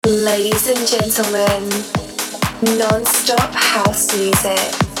Ladies and gentlemen, non-stop house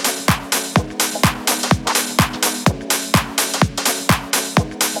music.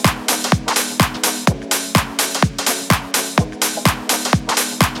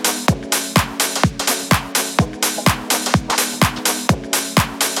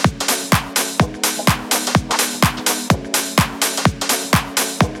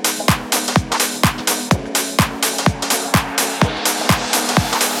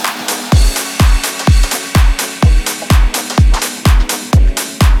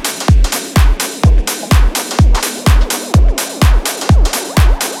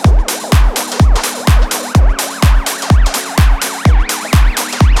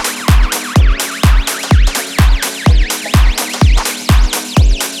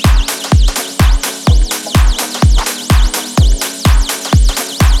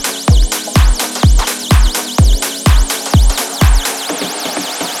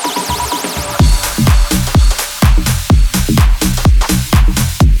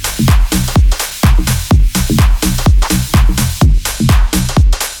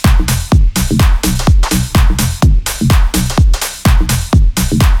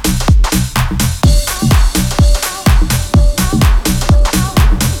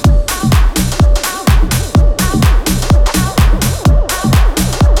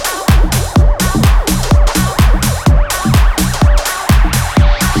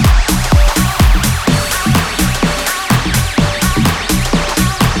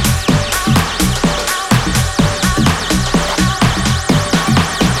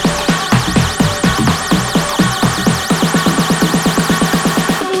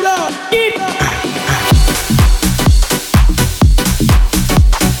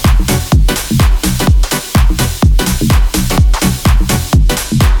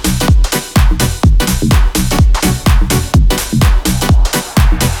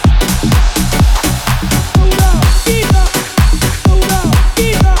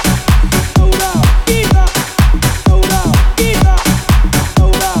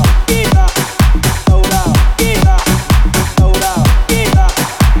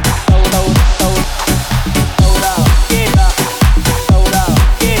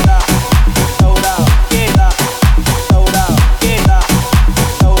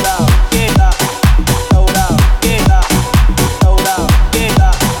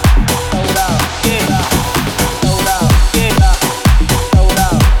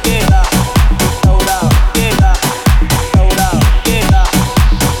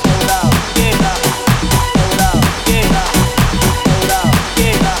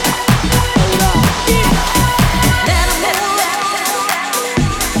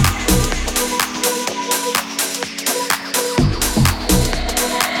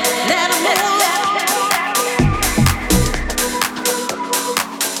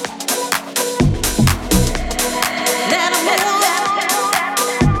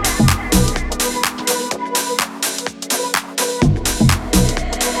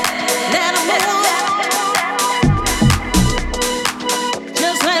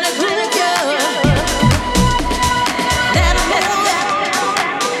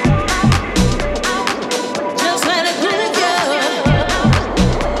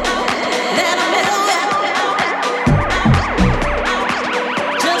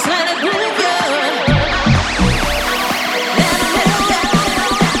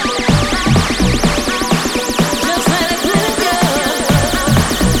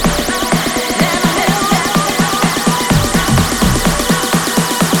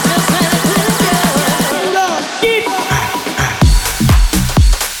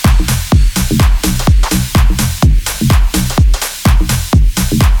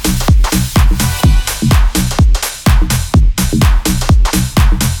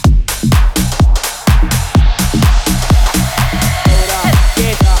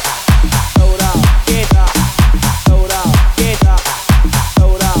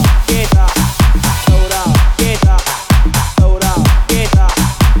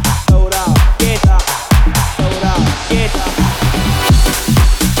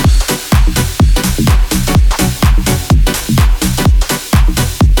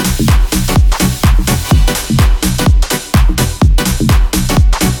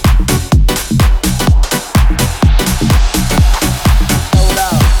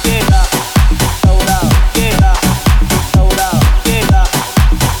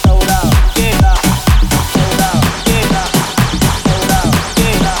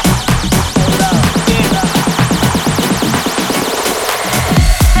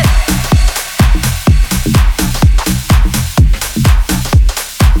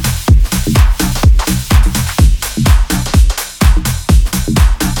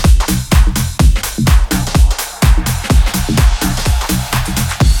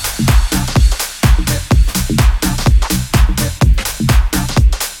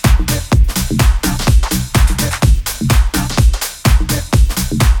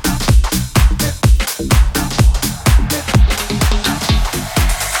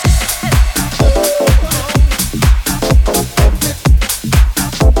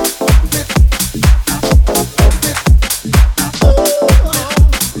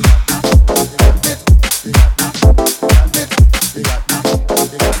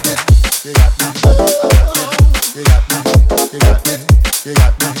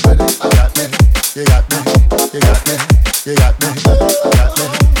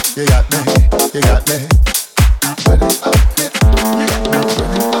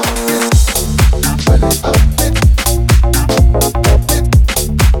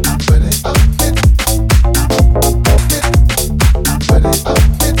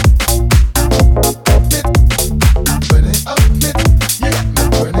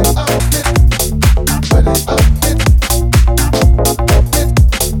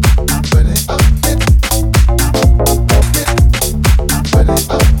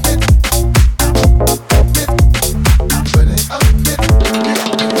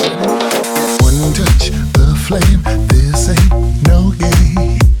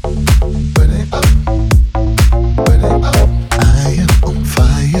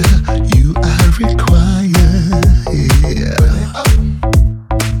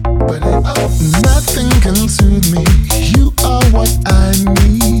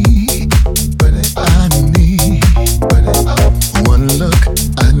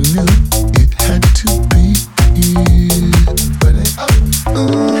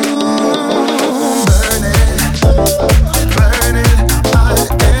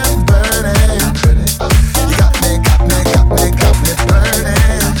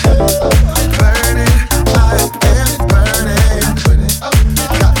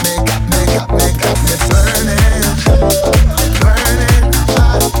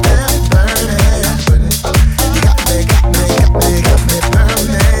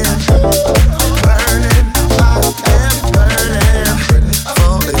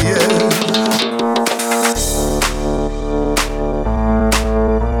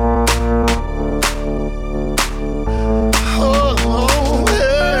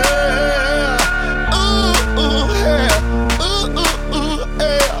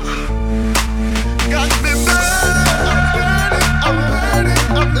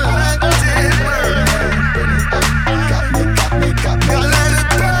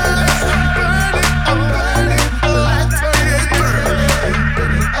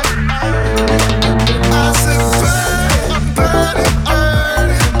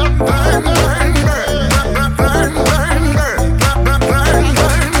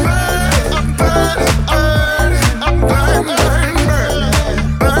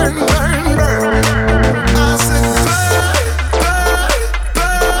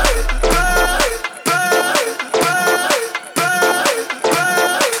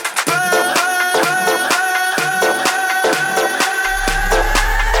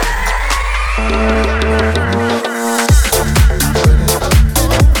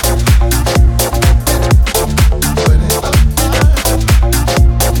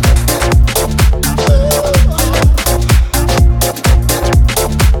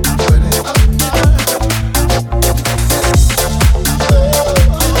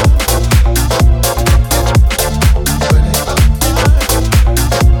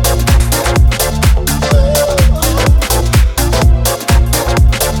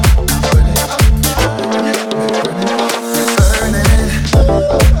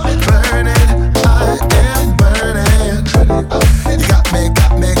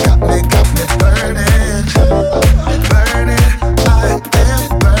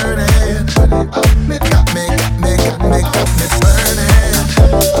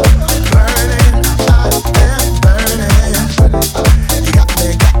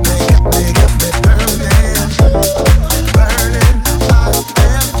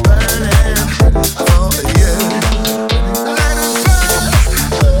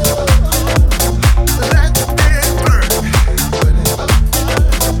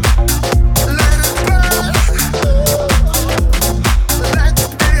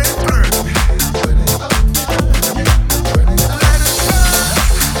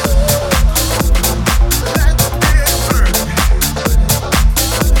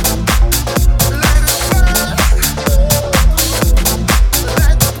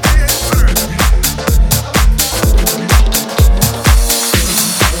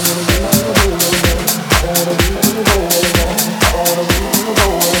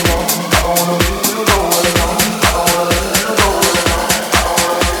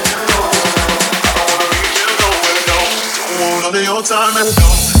 time and no,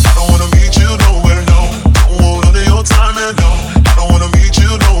 I don't wanna meet you nowhere, no. Don't want none of your time and no, I don't wanna meet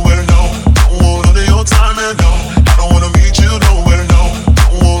you nowhere, no. Don't want none of your time and no, I don't wanna meet you nowhere, no.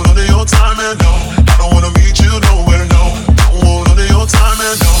 Don't want none of your time and no, I don't wanna meet you nowhere, no. Don't want none of your time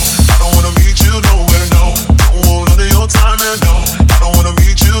and no, I don't wanna meet you nowhere, no. Don't want none of your time and no, I don't wanna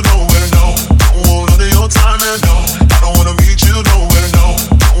meet you nowhere, no. Don't want none of your time and no, I don't wanna meet you nowhere, no.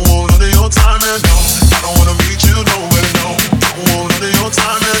 Don't want none of your time and no, I don't wanna meet you nowhere, no. Don't want none of your time.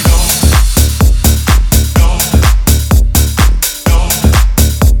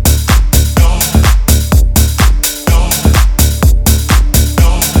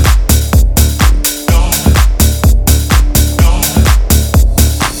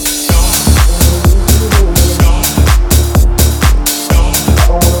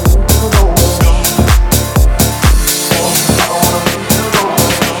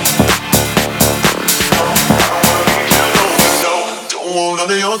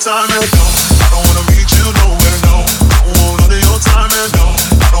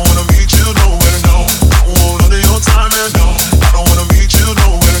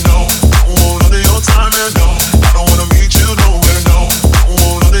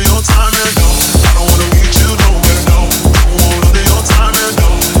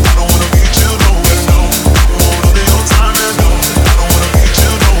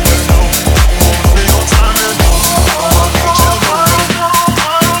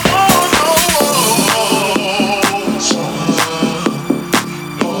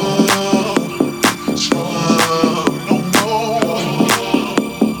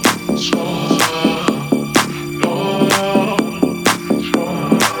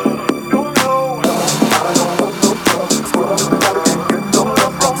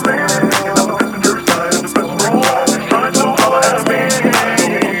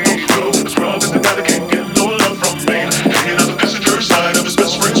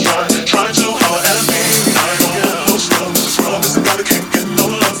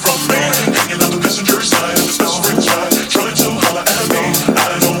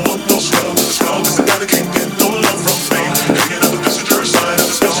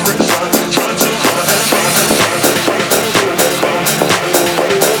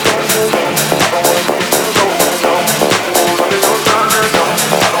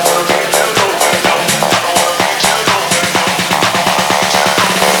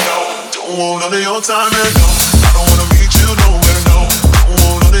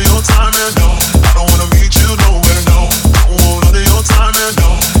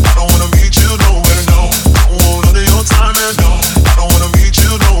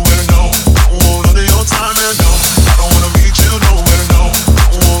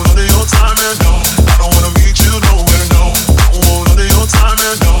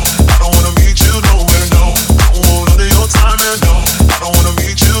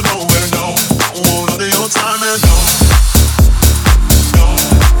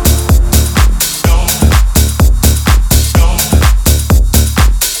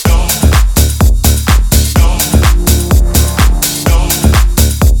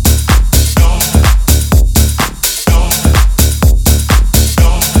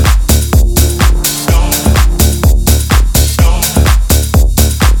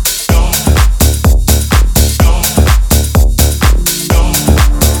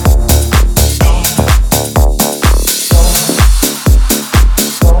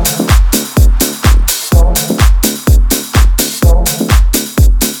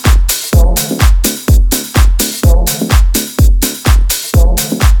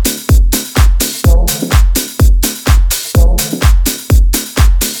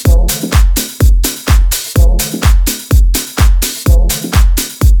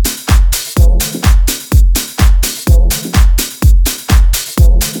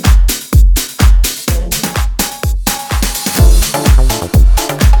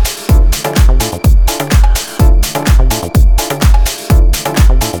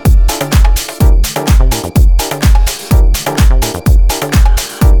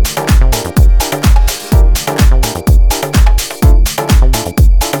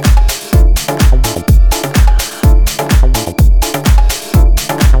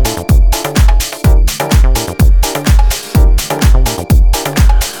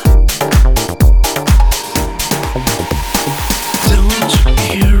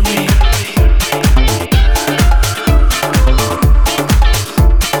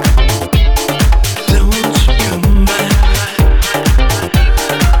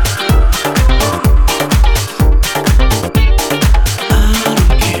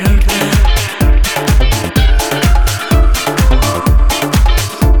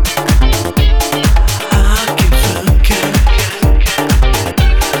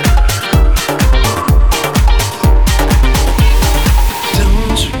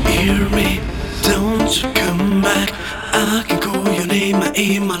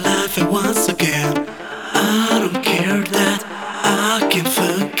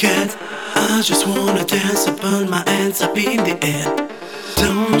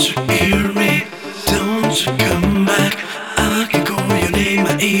 Don't you hear me? Don't you come back? I can call your name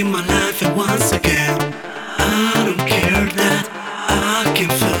in my life and once again. I don't care that I can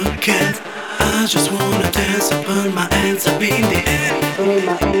forget. I just wanna dance and put my hands up in the air. Put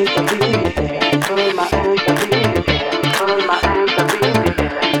my hands up in the air. Put my hands up in the air. Put my hands up in the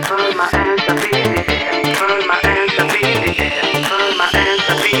air. Put my hands up in the air. Put my hands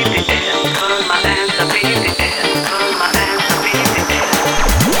up in the air. Put my hands up in the air. Put my hands up in the air. Put my hands up in the air.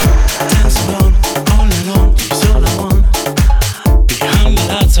 Dance alone, all alone, is all I want. Behind the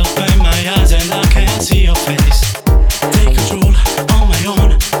lights, open my eyes and I can't see your face. Take control on my own,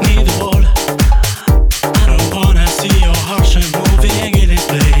 need the wall. I don't wanna see your heart moving in its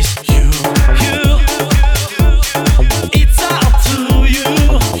place. You, it's up to you.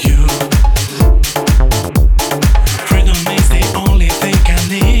 Freedom is the only thing I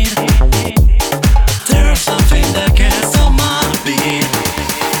need. There's something that can't stop my beat.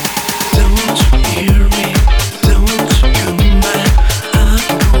 Don't you hear me? Don't you come back? I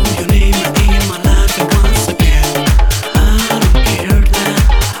can call your name in my life and once again. I don't care that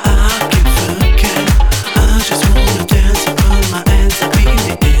I can forget. I just wanna dance and put my hands up in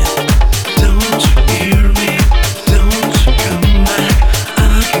the air. Don't you hear me? Don't you come back?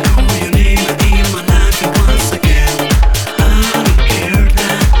 I can call your name in my life and once again. I don't care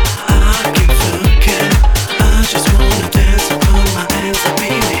that I can forget. I just wanna dance and put my hands up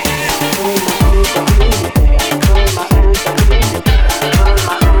in the air.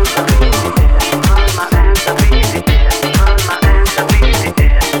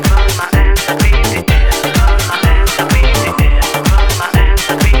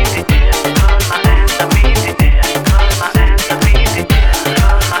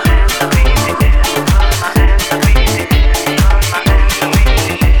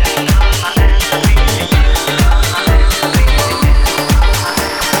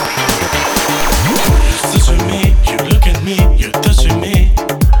 Touching me, you look at me, you're touching me.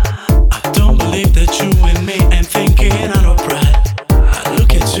 I don't believe that you and me and thinking out of pride. I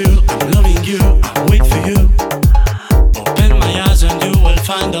look at you, I'm loving you, I wait for you. Open my eyes and you will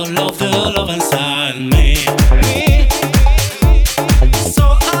find all of the love inside me. So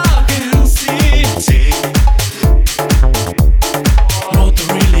I can see what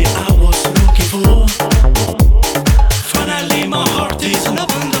really I was looking for. Finally my heart is an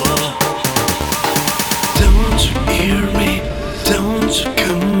open door. Don't you hear me? Don't you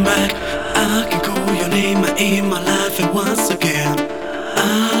come back? I can call your name in my life and once again.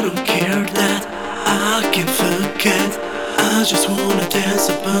 I don't care that I can forget. I just wanna dance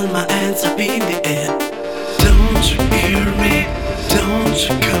and put my hands up in the air. Don't you hear me? Don't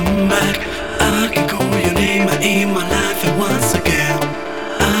you come back? I can call your name in my life and once again.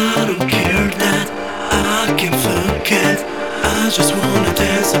 I don't care that I can forget. I just wanna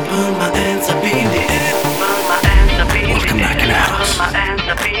dance and put my hands up in the air. Welcome back in the house.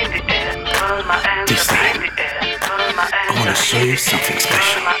 This time, I want to show you something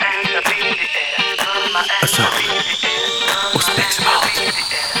special. A song who speaks about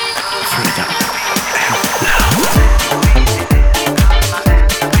freedom and love.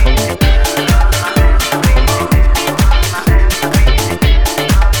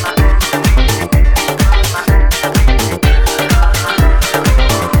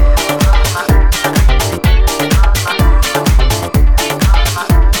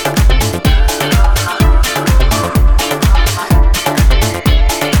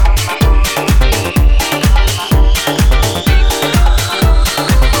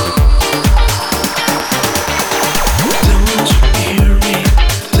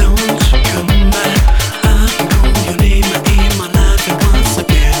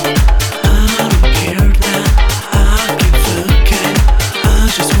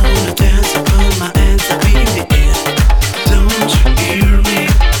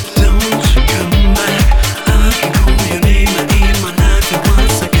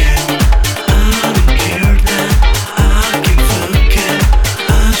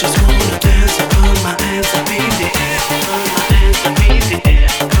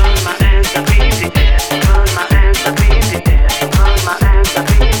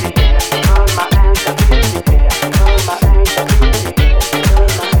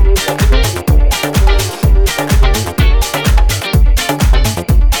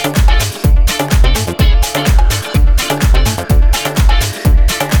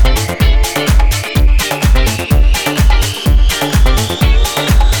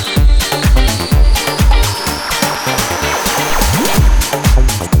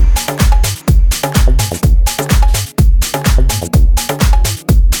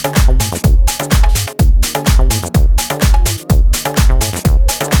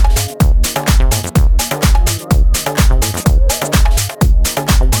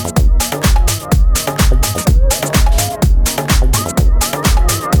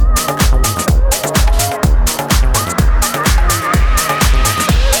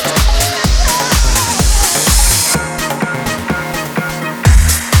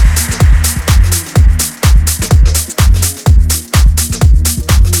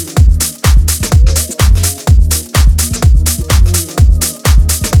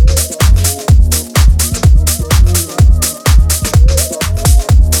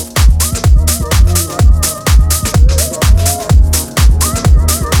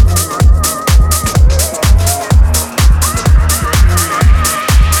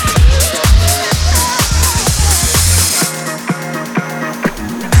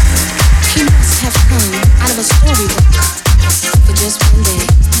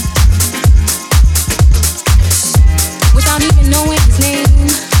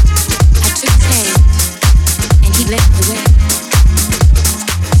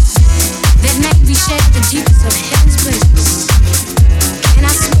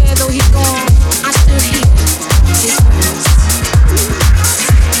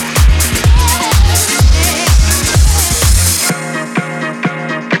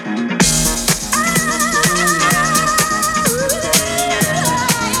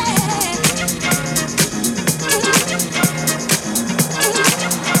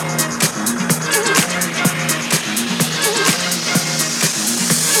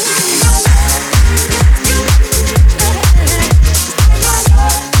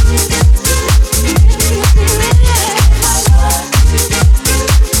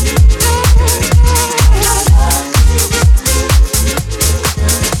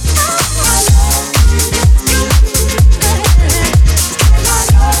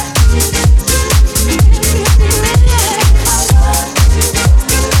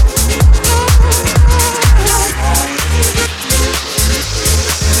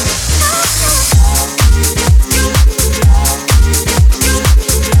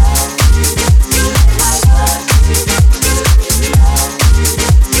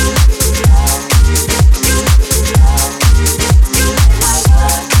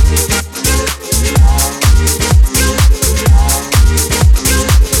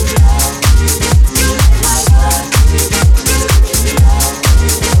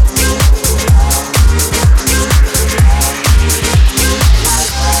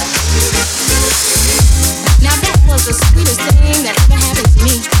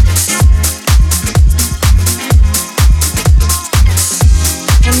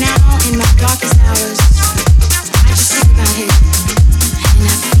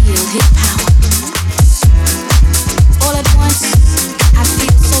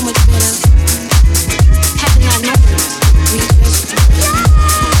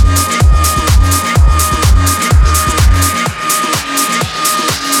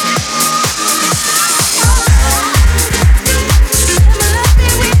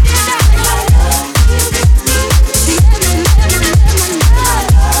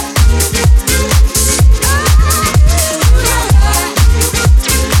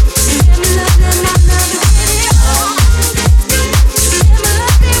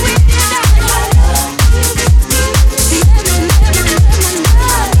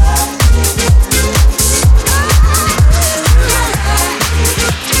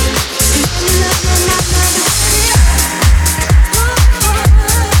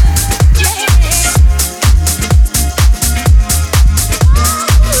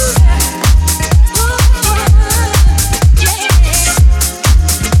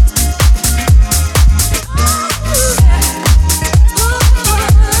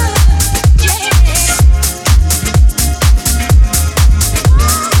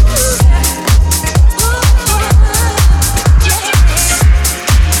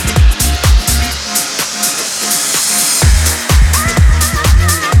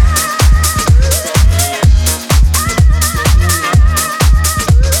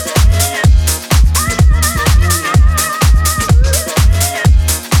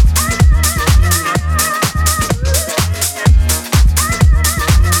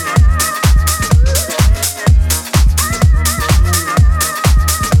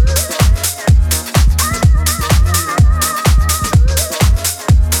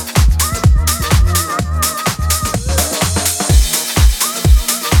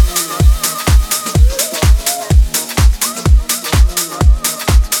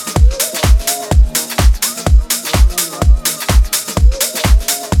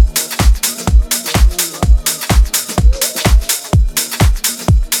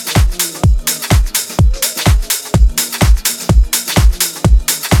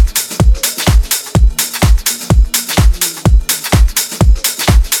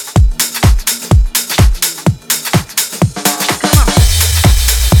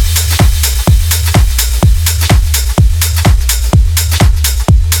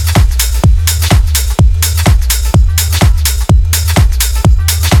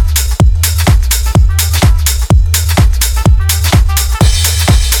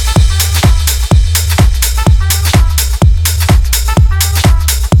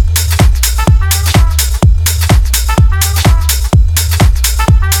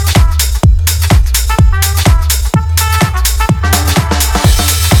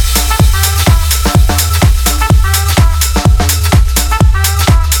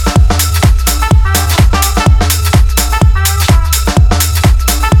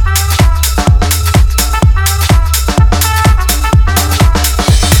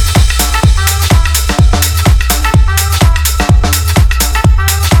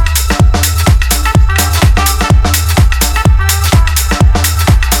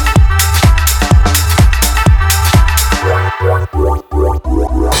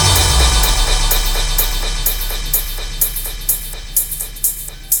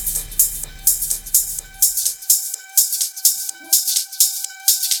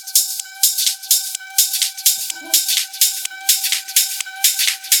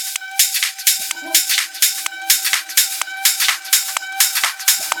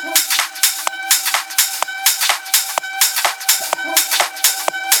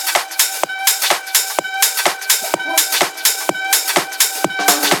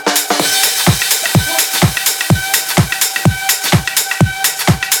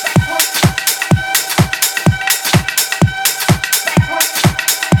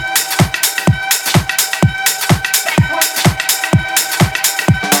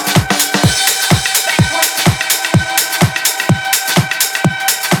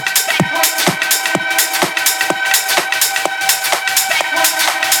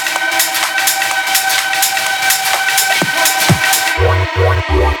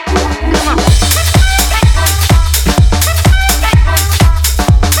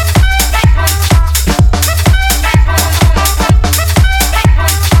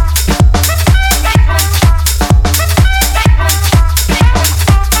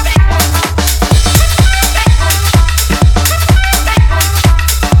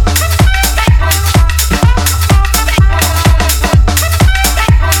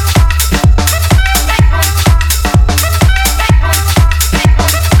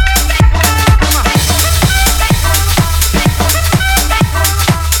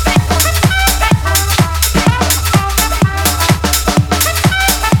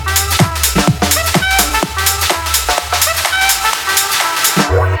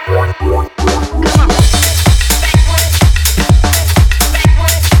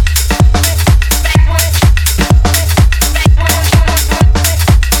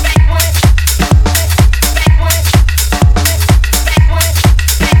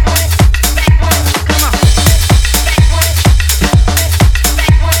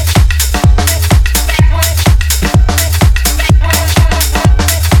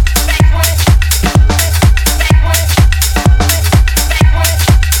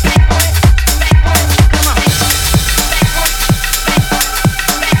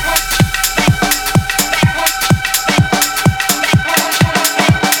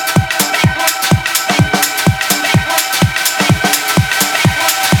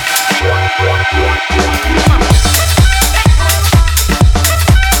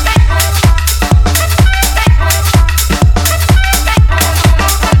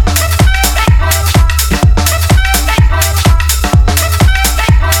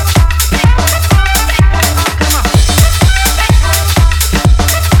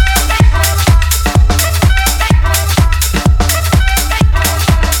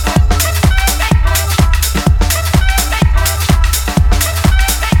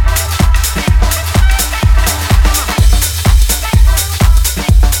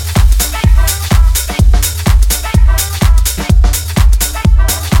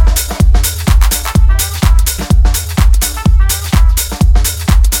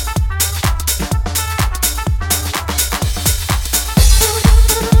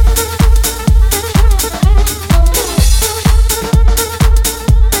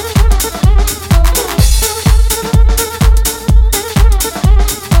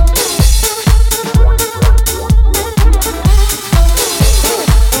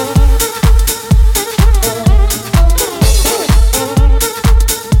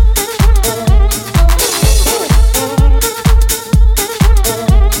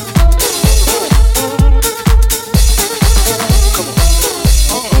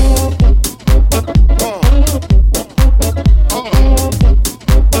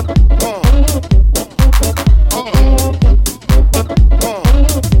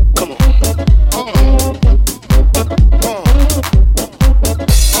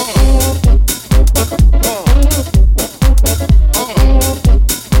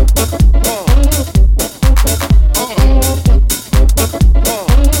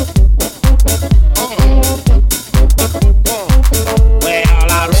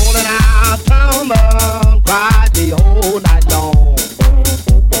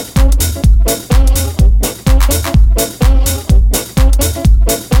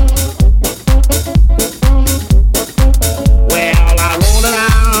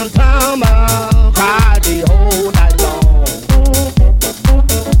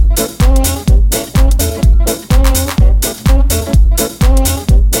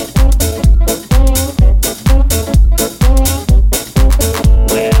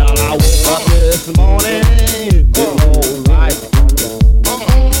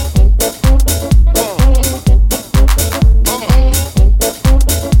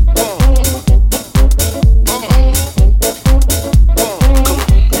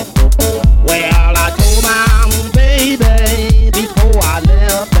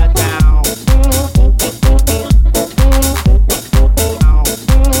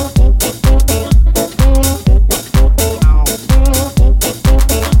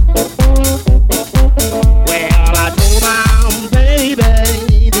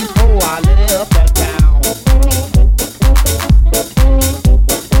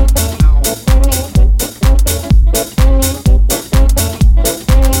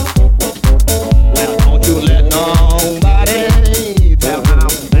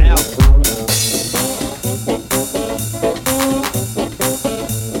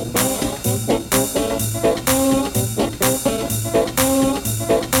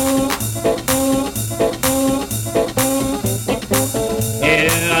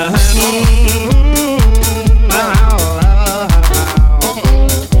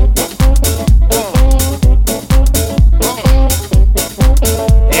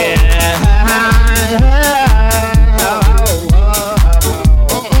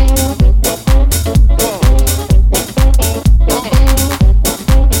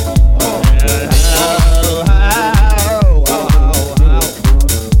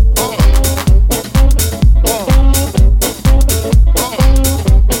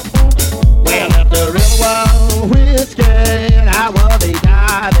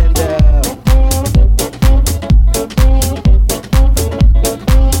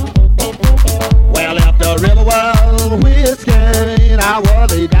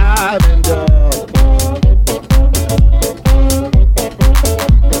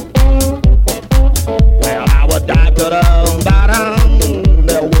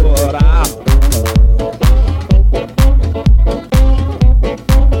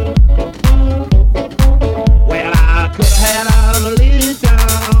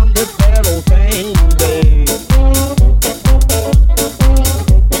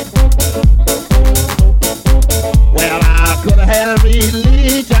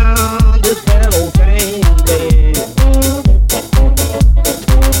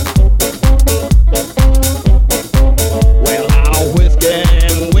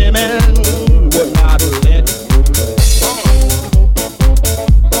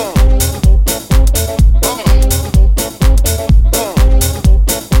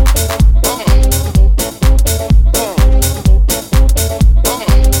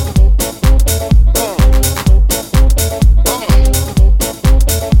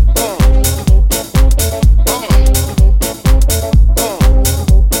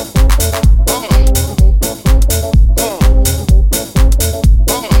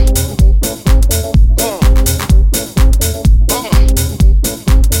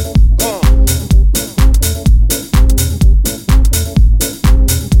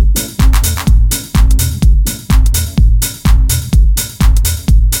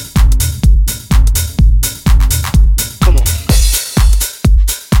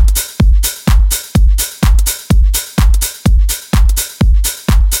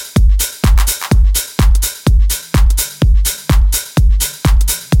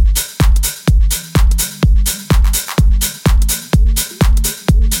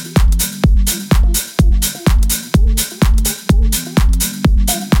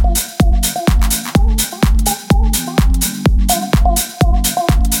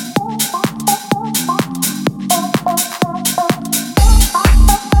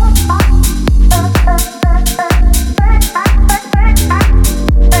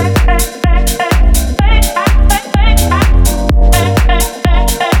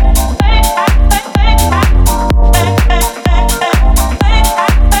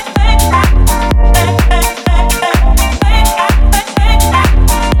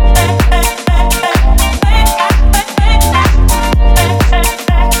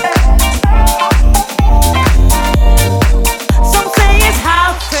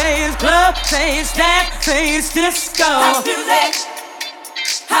 say it's disco. House music,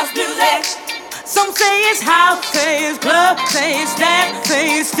 house music. Some say it's house, say it's club, say it's dance,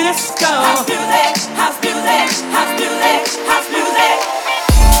 say it's disco. House music, house music, house music, house music.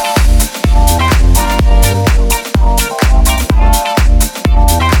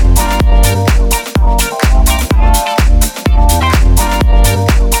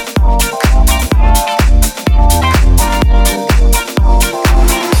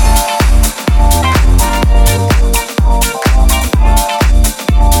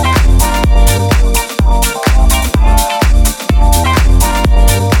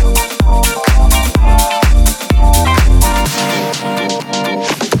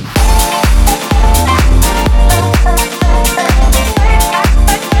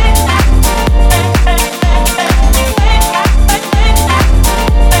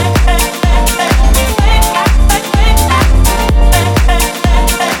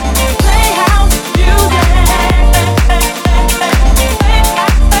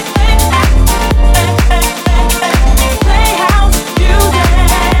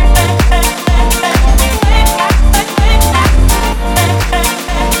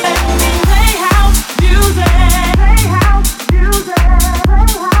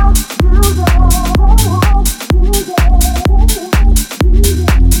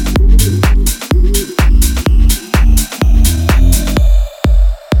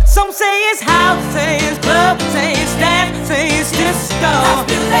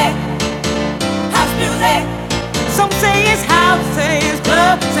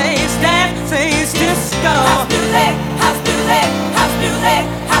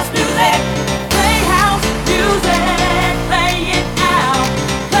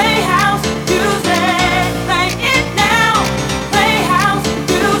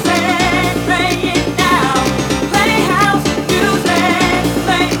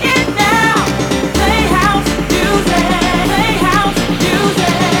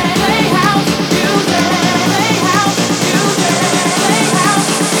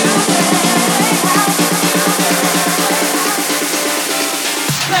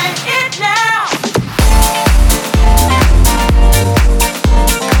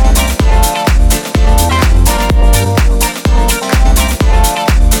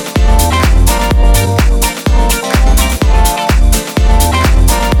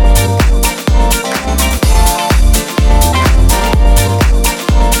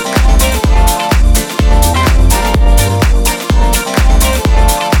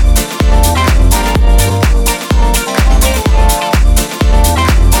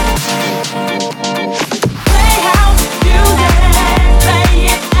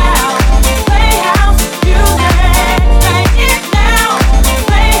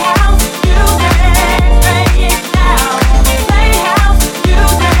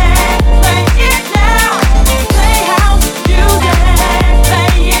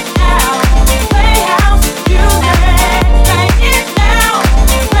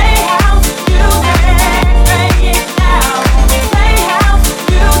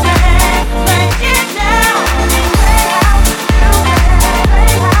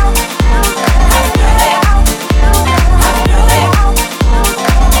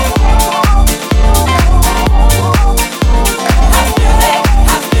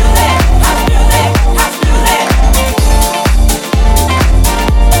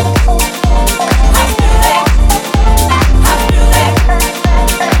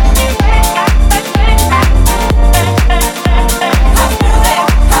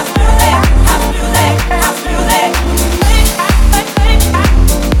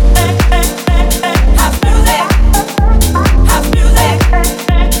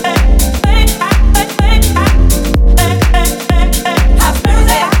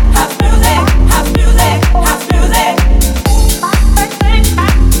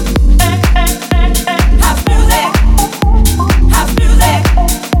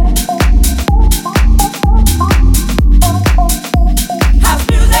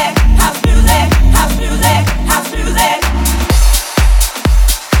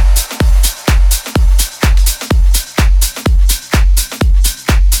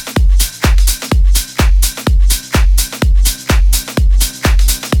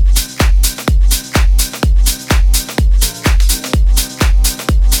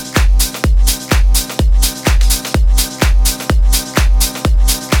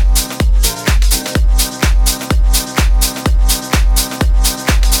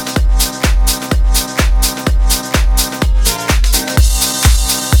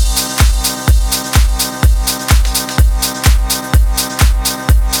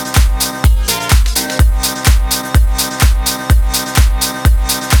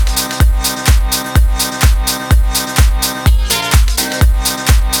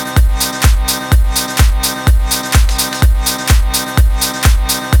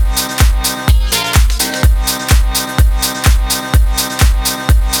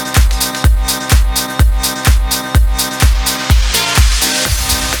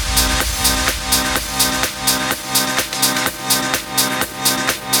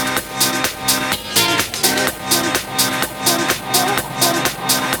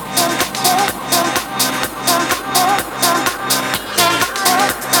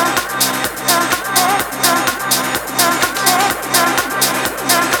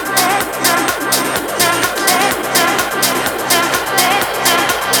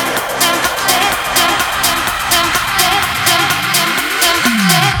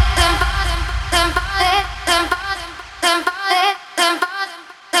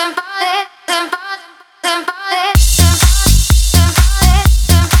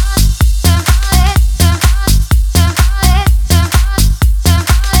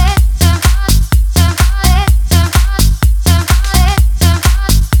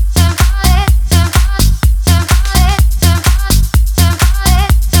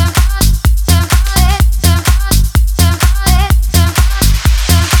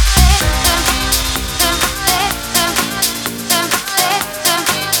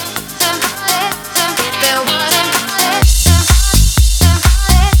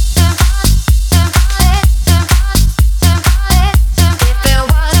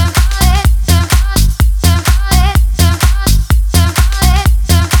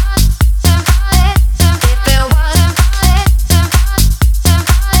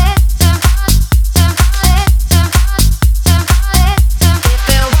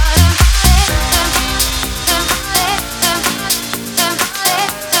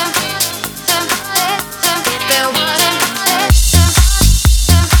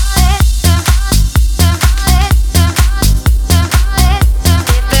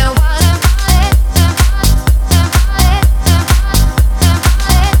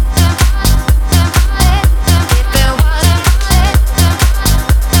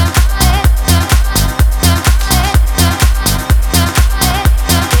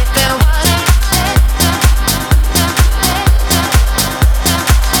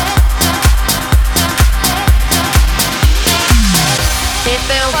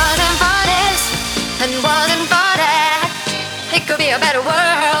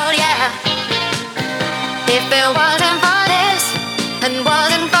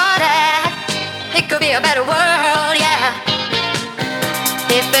 wasn't for that, it could be a better world, yeah.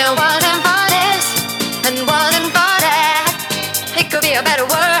 If it wasn't for this and wasn't for that, it could be a better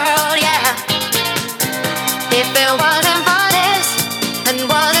world, yeah. If it wasn't for this and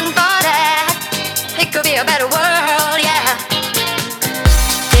wasn't for that, it could be a better world, yeah.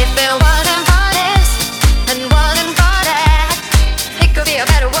 If it wasn't for this and wasn't for that, it could be a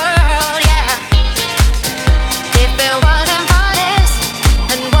better world, yeah. If it wasn't for this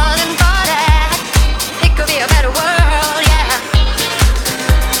and wasn't for that, it could be a better world, yeah.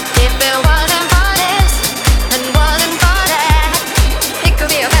 If it wasn't for this and wasn't for that, it could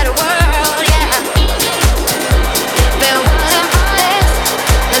be a better world, yeah. If it wasn't for this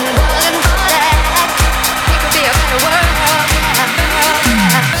and wasn't for that, it could be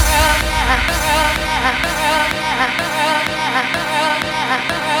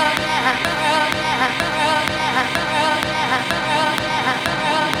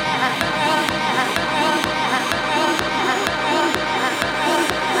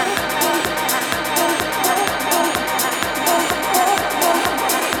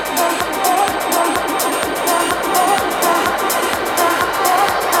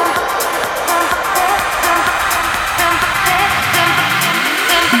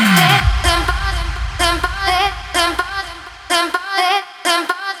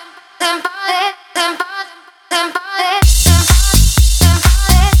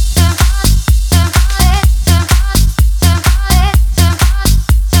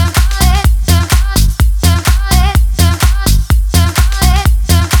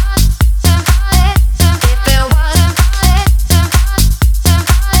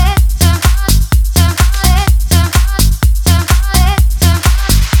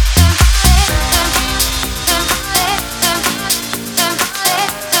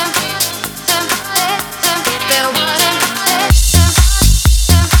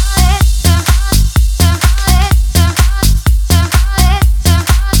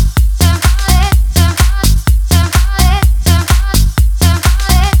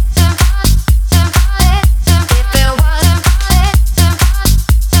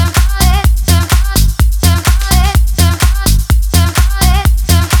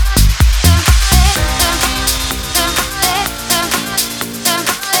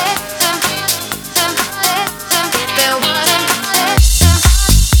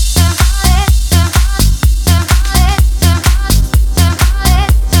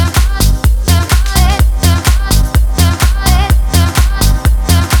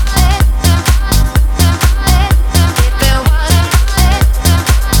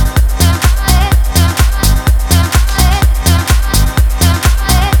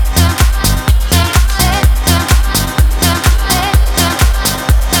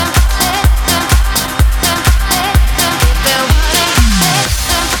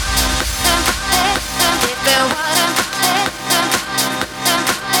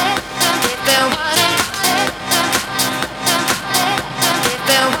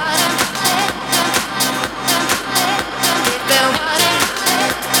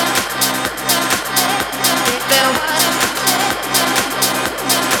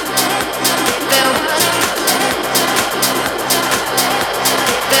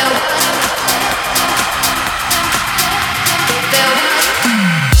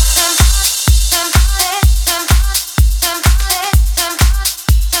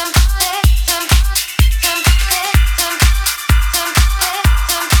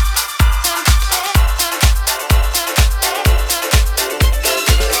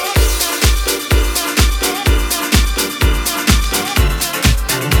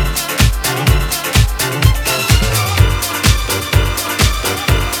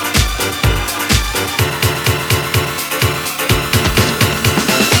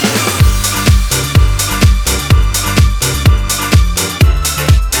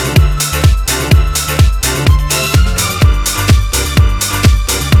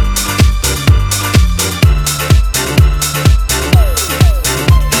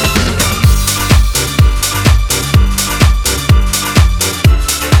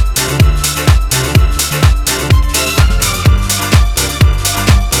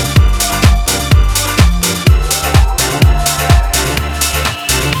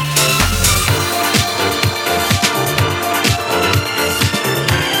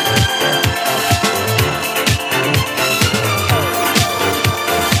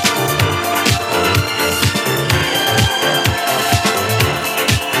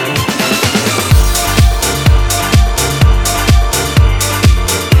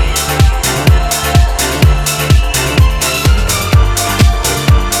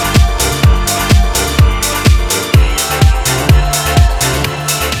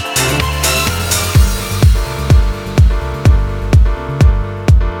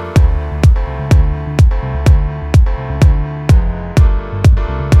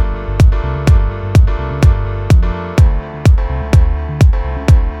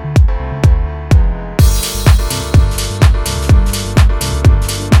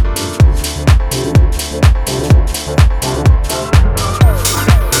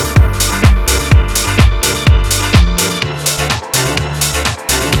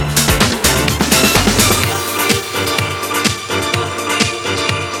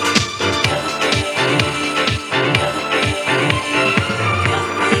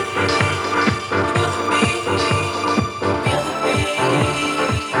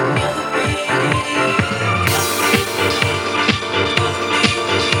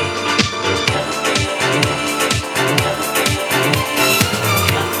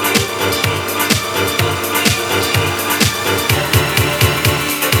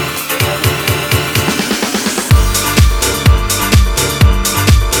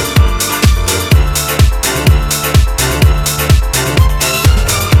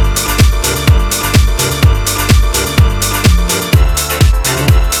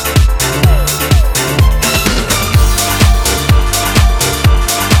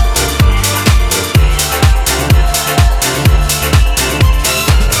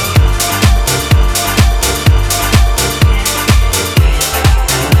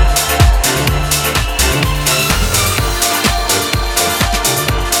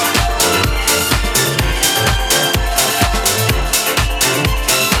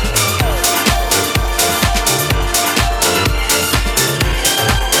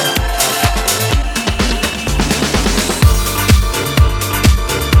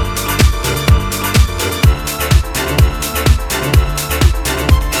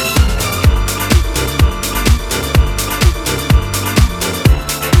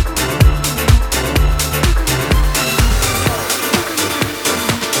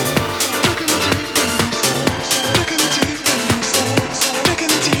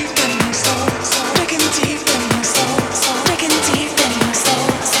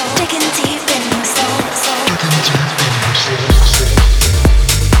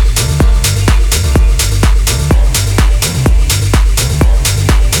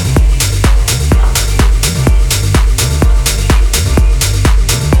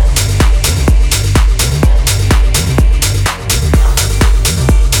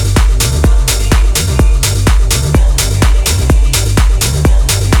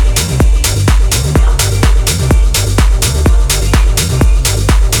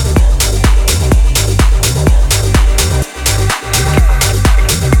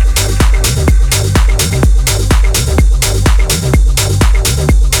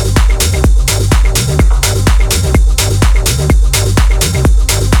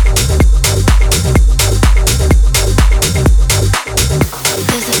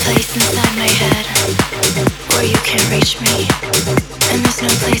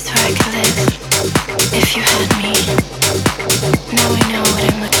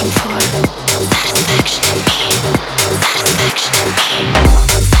my top 5.